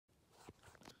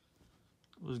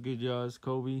What's good, y'all? It's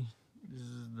Kobe. This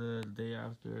is the day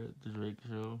after the Drake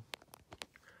show.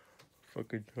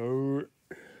 Fucking tired.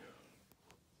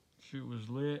 Shoot was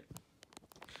lit.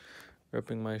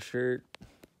 Repping my shirt.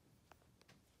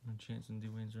 I'm Chance in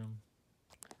Dwayne's room.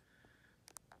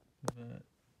 The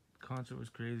concert was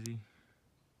crazy.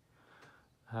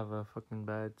 I have a fucking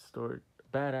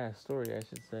badass story, I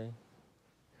should say.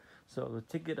 So the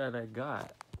ticket that I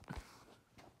got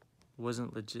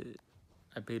wasn't legit.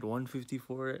 I paid $150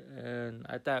 for it, and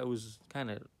I thought it was kind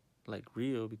of like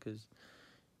real because,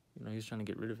 you know, he was trying to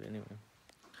get rid of it anyway.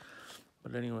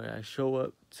 But anyway, I show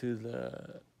up to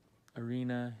the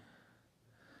arena,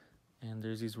 and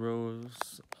there's these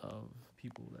rows of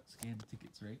people that scan the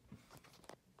tickets, right?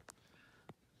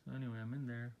 So anyway, I'm in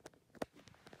there,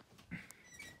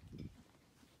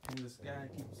 and this guy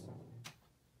keeps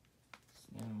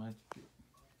scanning my ticket.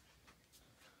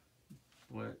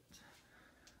 But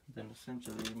then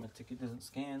essentially my ticket doesn't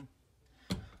scan,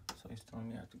 so he's telling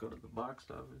me I have to go to the box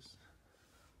office.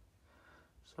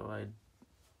 So I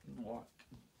walk.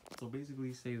 So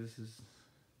basically, say this is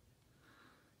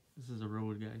a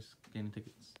road guy scanning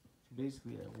tickets. So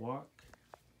basically, I walk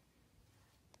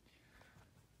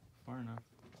far enough.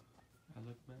 I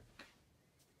look back,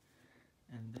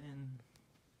 and then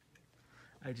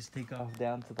I just take off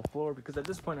down to the floor because at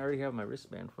this point I already have my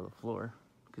wristband for the floor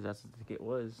because that's what the ticket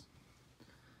was.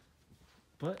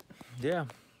 But, yeah,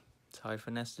 that's how I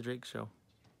finessed the Drake show.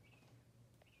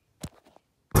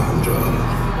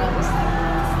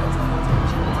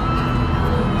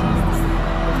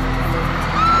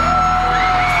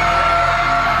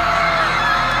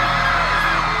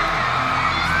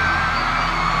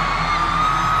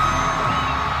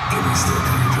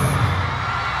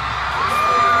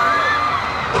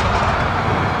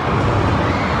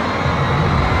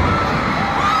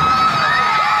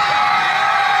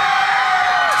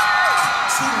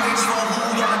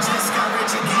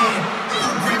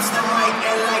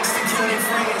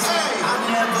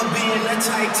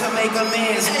 To make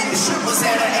amends, the shit was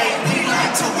at an 8. We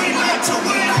like to.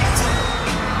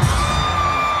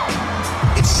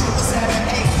 If shit was at an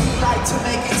 8, we like to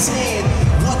make it 10.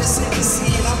 Wanna send the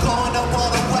scene, I'm going up all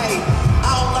the way.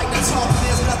 I don't like to talk,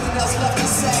 there's nothing else left to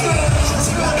say.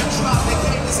 Just gotta drop, the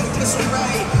game is in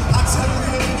disarray. I tell you,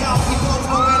 here we go, we both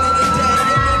know end of the day.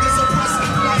 The niggas are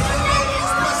pressing play, the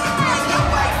ladies pressing play.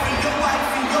 Your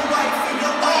wifey.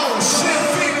 Oh shit,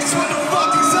 Phoenix, what the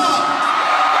fuck is up?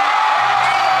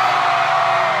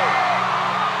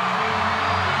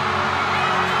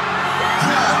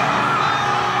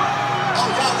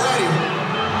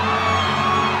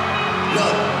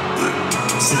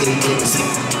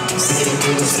 City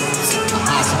niggas, my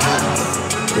eyes are on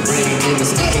the rainy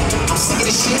niggas, hey, I'm sick of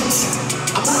this shit,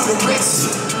 I'm on the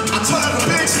wrist, I told her the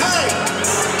bitch, hey,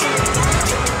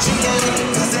 GA,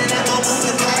 cause they never move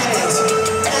the glass,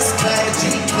 S-class,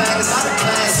 G-class, out of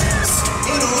class,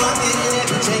 interrupted in it,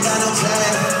 bitch ain't got no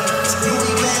class,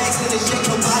 Louis bags in the shit,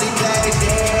 no body bags,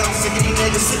 yeah, I'm sick of these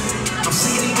niggas,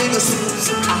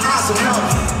 I eyes are on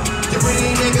the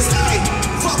rainy niggas, hey,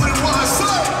 fuck with the one,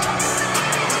 say.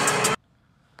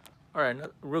 Alright,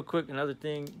 real quick, another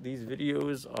thing. These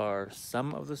videos are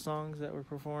some of the songs that were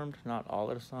performed, not all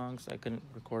of the songs. I couldn't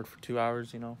record for 2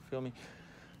 hours, you know, feel me?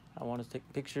 I wanted to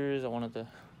take pictures. I wanted to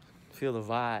feel the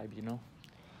vibe, you know?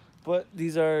 But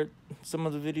these are some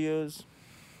of the videos.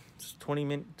 It's 20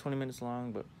 minutes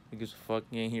long, but who gives a fuck?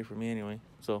 You ain't here for me anyway.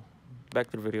 So,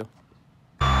 back to the video.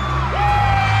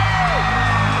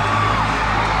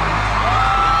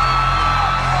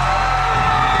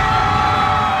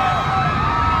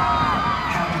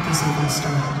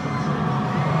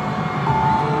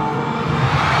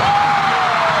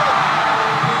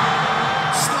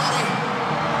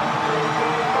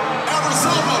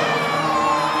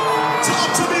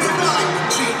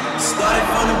 Started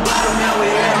from the bottom, now we're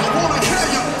here. I wanna hear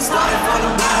you. Started from the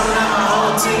bottom, now my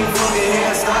whole team fucking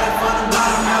here. Started from the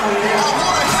bottom, now we're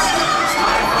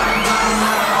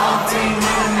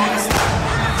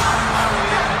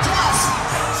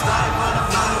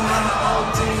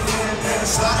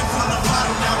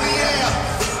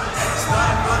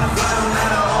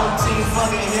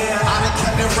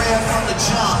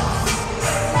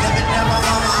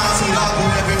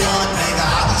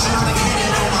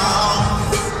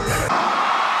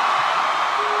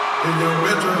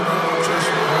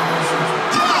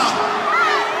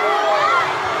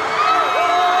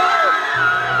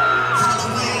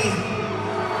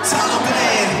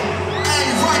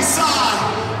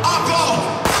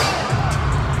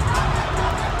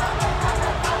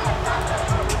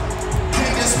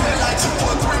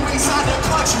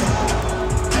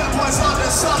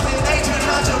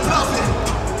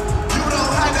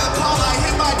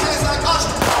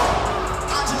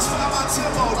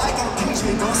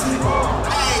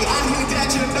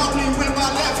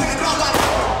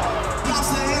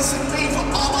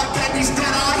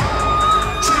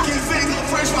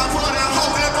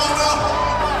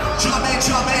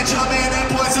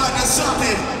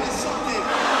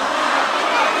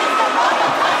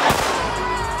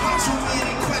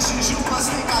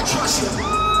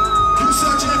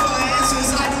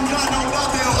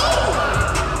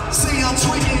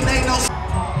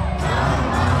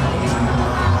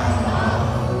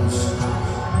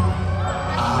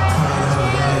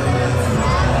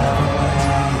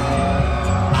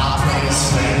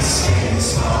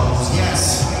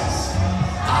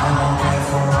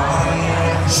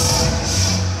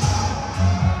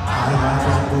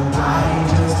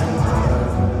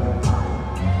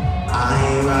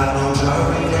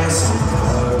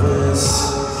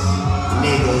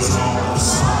was home,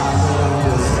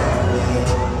 swallowed it.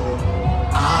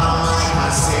 I don't like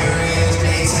how serious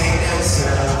they take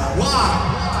themselves. Why?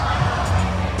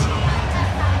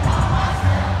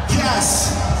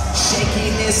 Yes,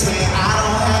 shakiness where I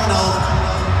don't have no.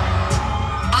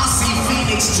 I see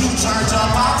Phoenix 2 turned up,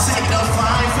 I'll take the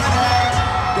fine for that.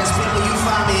 That's been where you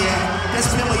find me at. That's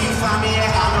been where you find me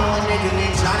at. I know a nigga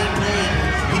named Johnny Blaine.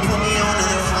 He put me on to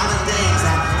the finer things.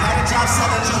 I had a job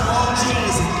selling Jabot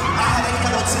jeans. I had a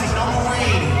yellow tank, no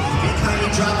marine. Big Kanye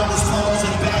dropped on his clothes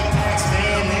and backpacks.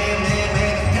 Man.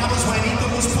 That was when Ethan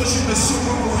was pushing the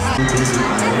Subaru high.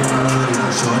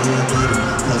 Shorty and little,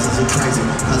 cousins are crazy,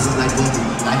 cousins like Boogie.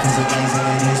 Life is amazing,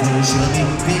 it is what it should be.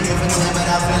 Been here for 10, but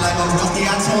I feel like a rookie.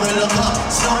 I told her, look up,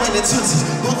 snow in the Tootsies.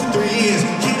 Booked for 3 years,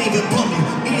 can't even book me.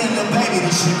 Me and the baby,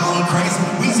 this shit going crazy.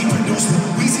 Weezy produced me,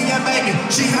 Weezy and Megan.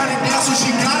 She had it down, so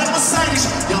she got a Mercedes.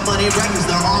 Young Money Records,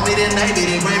 the army, then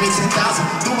Navy. They ran me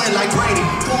 10,000, do it like Brady.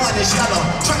 Born is yellow,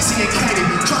 Tracy and Katie.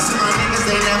 Trusting my niggas,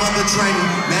 they never betray me.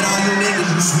 Met all you niggas,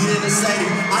 you sweet and Sadie.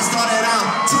 I started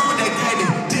out, took what they gave me.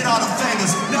 Did all the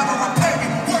favors, never repay me.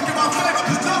 Working my favor,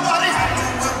 cause nobody had me.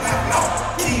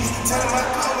 Please, tell them I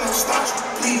come and start you,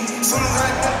 please. Soon as I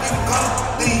let you go,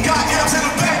 please. Got M's in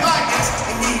the back like this.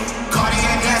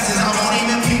 Cartier glasses, I won't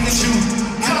even peep the shoe.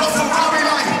 Yellow Ferrari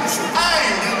like, ayy.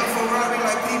 Yellow Ferrari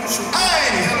like Pikachu.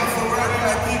 Ayy. Yellow Ferrari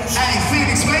like Pikachu. Ayy,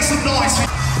 Phoenix, make some noise.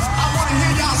 I wanna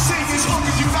hear y'all sing this hook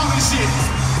if you know this shit.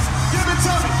 Give it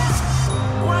to me.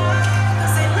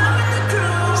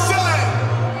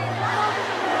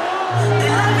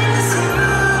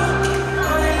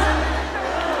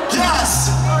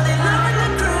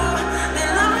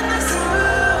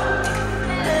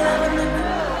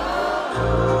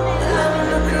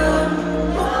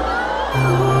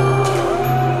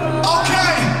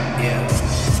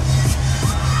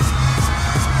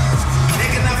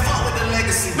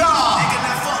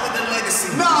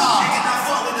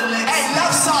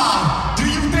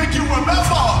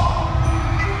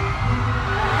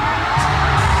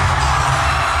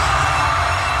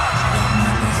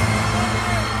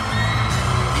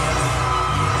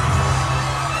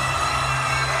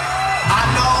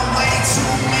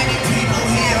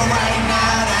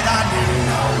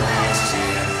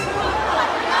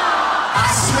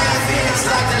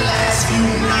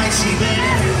 She been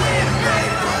everywhere,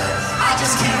 babe, but I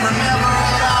just can't remember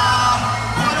it all.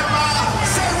 What am I?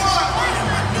 Say what? What am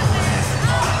I doing?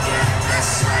 Oh yeah,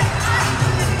 that's right. I'm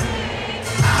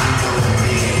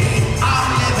doing it. I'm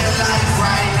living life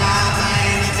right now,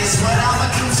 man. This what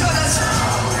I'ma do. Tell us.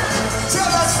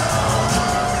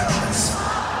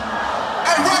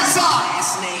 Hey, what is up?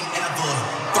 Last name ever,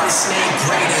 first name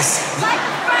greatest. Like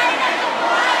the brain and the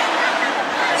brain.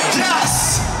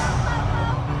 Yes.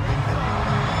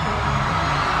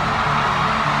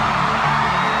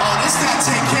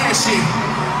 Take care shit.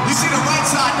 You see the right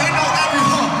side, they know every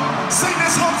hook. Sing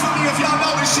this hook for me if y'all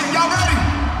know this shit. Y'all ready?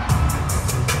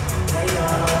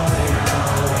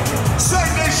 Sing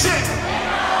this shit.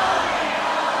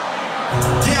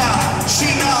 Yeah, she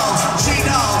knows, he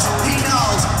knows,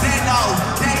 they know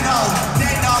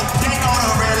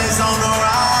the real is on the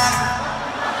ride.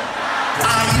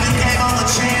 I even gave them a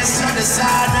chance to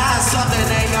decide, now it's something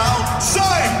they know.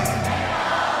 Sing!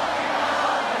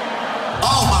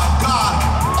 Oh my God.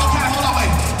 Okay, hold on, wait.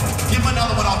 Give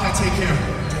another one off that take care.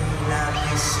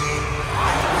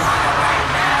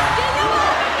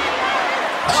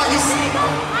 Oh, you see?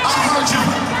 I heard you.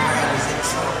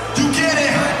 You get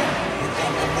it?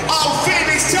 Oh,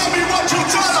 Phoenix, tell me what you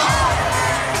tell her.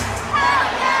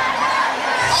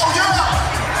 Oh, yeah.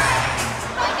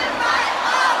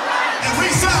 And we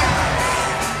say,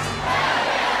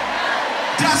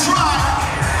 that's right.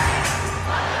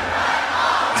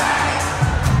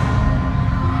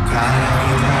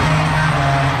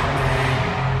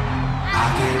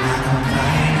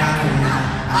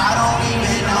 I don't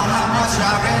even know how much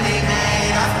I really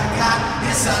made. I forgot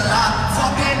it's a lot.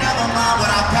 Fuck it, never mind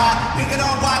what I got. We can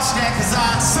all watch that cause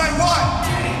I say what?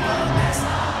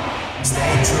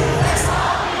 Stay true, that's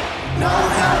all me. No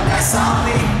help, that's all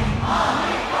me.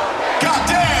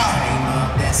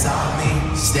 Goddamn! That's all me.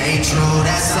 Stay true,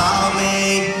 that's all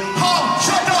me. Oh,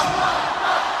 shut up!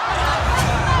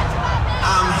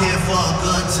 I'm here for a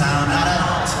good time, not a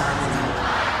long time.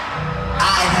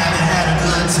 I haven't had a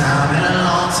good time in a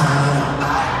long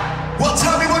time. Well,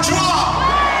 tell me what you are.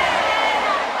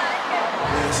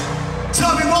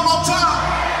 Tell me one more time.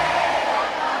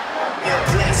 Yeah,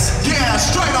 bless. Yeah,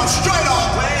 straight up, straight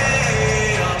up.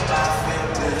 Way up, I feel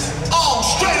this. Oh,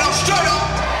 straight up, straight up.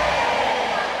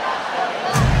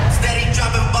 Steady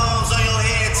dropping bombs on your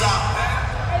head top.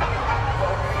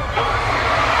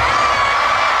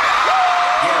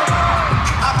 Yeah.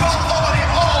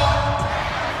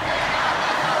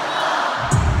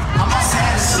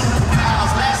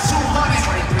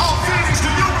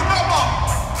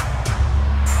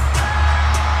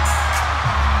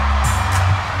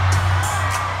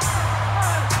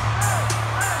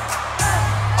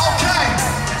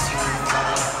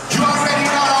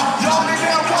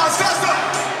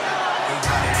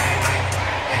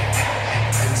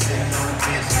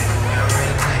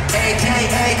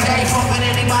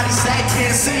 cause they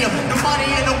can't see him. The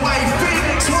money in the way,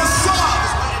 Phoenix, what's up?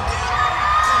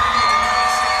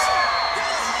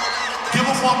 Give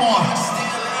him one more.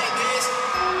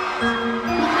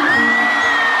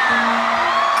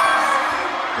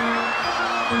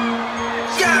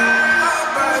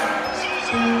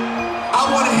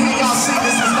 I wanna hear y'all sing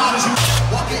this as loud as you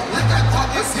walk it, let that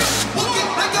talk is